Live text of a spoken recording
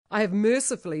I have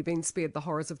mercifully been spared the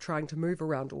horrors of trying to move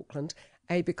around Auckland,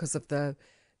 A, because of the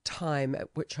time at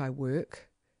which I work,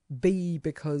 B,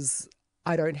 because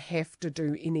I don't have to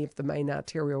do any of the main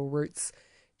arterial routes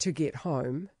to get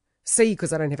home, C,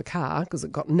 because I don't have a car because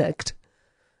it got nicked.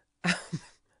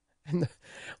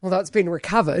 Although it's been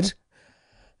recovered,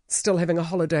 still having a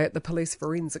holiday at the police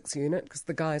forensics unit because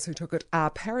the guys who took it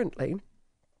apparently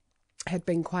had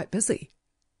been quite busy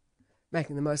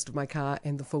making the most of my car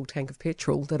and the full tank of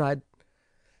petrol that I'd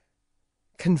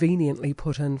conveniently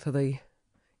put in for the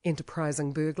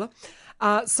enterprising burglar.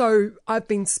 So I've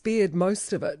been spared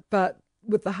most of it, but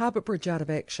with the Harbour Bridge out of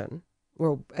action,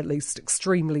 or at least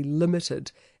extremely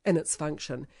limited in its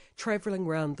function, travelling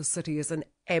around the city is an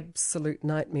absolute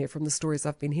nightmare from the stories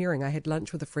I've been hearing. I had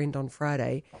lunch with a friend on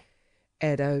Friday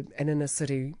at an inner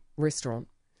city restaurant,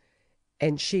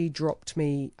 and she dropped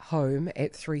me home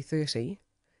at 3:30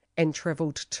 and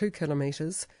travelled 2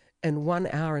 kilometres in 1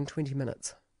 hour and 20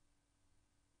 minutes.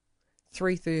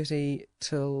 3:30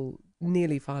 till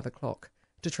nearly 5 o'clock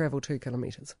to travel 2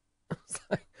 kilometres.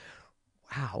 So,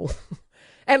 wow.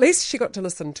 At least she got to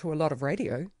listen to a lot of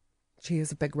radio. She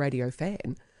is a big radio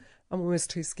fan. I'm almost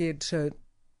too scared to,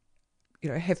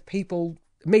 have people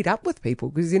meet up with people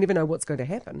because you never know what's going to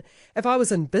happen. If I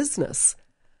was in business,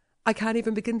 I can't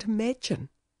even begin to imagine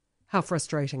how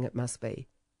frustrating it must be.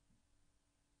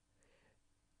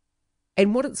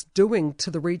 And what it's doing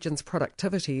to the region's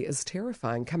productivity is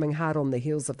terrifying, coming hard on the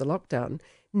heels of the lockdown.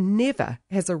 Never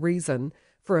has a reason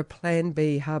for a Plan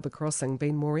B harbour crossing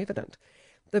been more evident.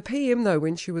 The PM, though,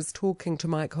 when she was talking to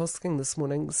Mike Hosking this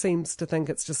morning, seems to think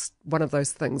it's just one of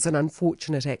those things, an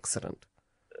unfortunate accident.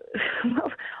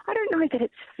 Well, I don't know that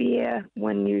it's fair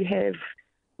when you have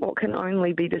what can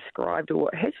only be described, or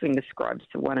what has been described, as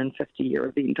a 1 in 50-year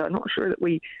event. I'm not sure that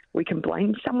we can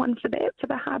blame someone for that, for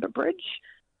the Harbour Bridge.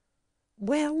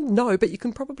 Well, no, but you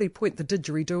can probably point the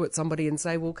didgeridoo at somebody and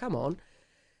say, well, come on.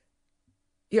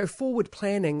 Forward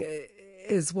planning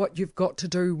is what you've got to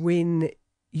do when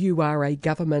you are a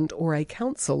government or a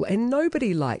council, and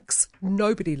nobody likes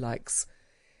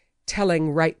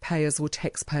telling ratepayers or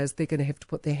taxpayers they're going to have to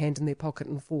put their hand in their pocket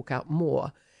and fork out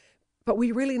more. But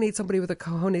we really need somebody with a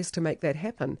cojones to make that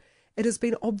happen. It has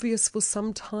been obvious for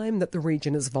some time that the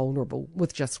region is vulnerable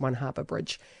with just one harbour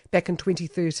bridge. Back in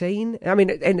 2013,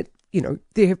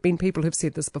 there have been people who've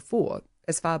said this before,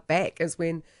 as far back as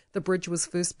when the bridge was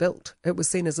first built. It was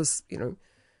seen as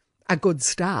a good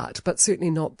start, but certainly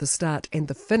not the start and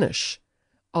the finish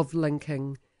of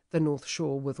linking the North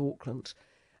Shore with Auckland.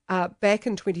 Back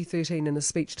in 2013, in a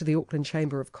speech to the Auckland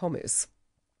Chamber of Commerce,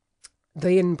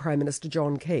 then Prime Minister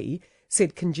John Key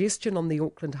said congestion on the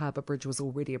Auckland Harbour Bridge was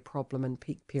already a problem in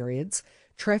peak periods.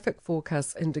 Traffic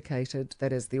forecasts indicated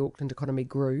that as the Auckland economy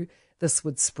grew, this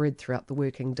would spread throughout the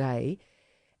working day.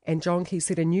 And John Key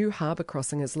said a new harbour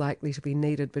crossing is likely to be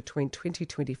needed between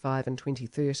 2025 and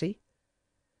 2030.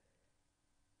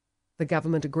 The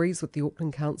government agrees with the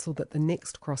Auckland Council that the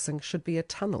next crossing should be a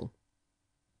tunnel.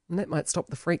 And that might stop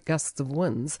the freak gusts of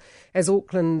winds. As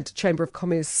Auckland Chamber of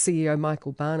Commerce CEO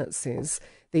Michael Barnett says,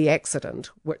 the accident,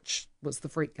 which was the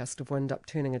freak gust of wind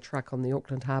upturning a truck on the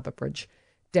Auckland Harbour Bridge,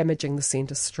 damaging the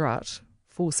centre strut,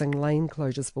 forcing lane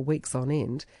closures for weeks on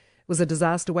end, was a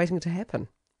disaster waiting to happen,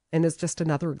 and is just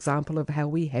another example of how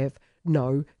we have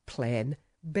no plan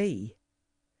B.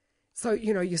 So,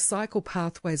 your cycle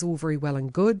pathway is all very well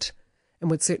and good and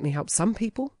would certainly help some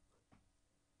people.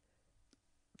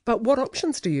 But what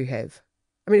options do you have?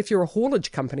 I mean, if you're a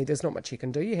haulage company, there's not much you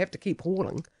can do. You have to keep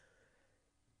hauling.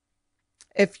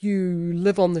 If you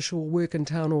live on the shore, work in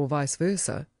town, or vice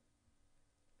versa,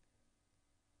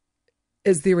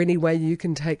 is there any way you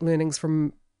can take learnings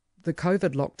from the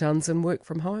COVID lockdowns and work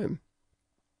from home?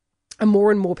 And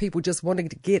more people just wanting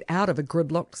to get out of a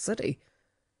gridlocked city.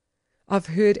 I've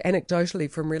heard anecdotally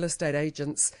from real estate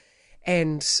agents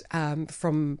and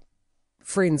from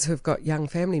friends who've got young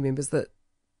family members that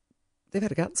they've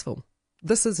had a gutsful.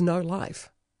 This is no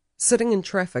life. Sitting in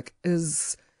traffic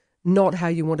is not how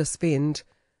you want to spend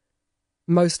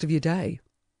most of your day.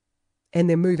 And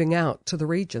they're moving out to the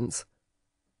regions.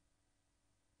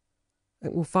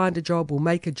 We'll find a job, we'll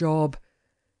make a job.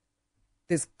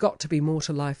 There's got to be more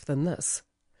to life than this.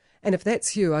 And if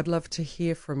that's you, I'd love to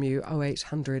hear from you,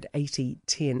 0800 80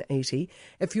 10 80.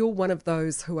 If you're one of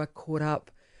those who are caught up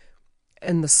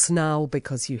in the snarl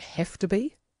because you have to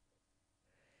be,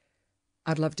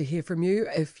 I'd love to hear from you.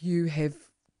 If you have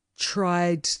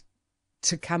tried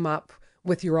to come up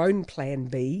with your own plan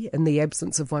B in the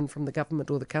absence of one from the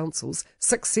government or the councils,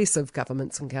 successive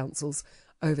governments and councils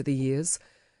over the years,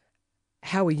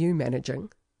 how are you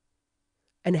managing?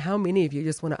 And how many of you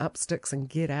just want to up sticks and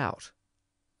get out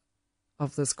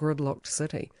of this gridlocked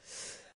city.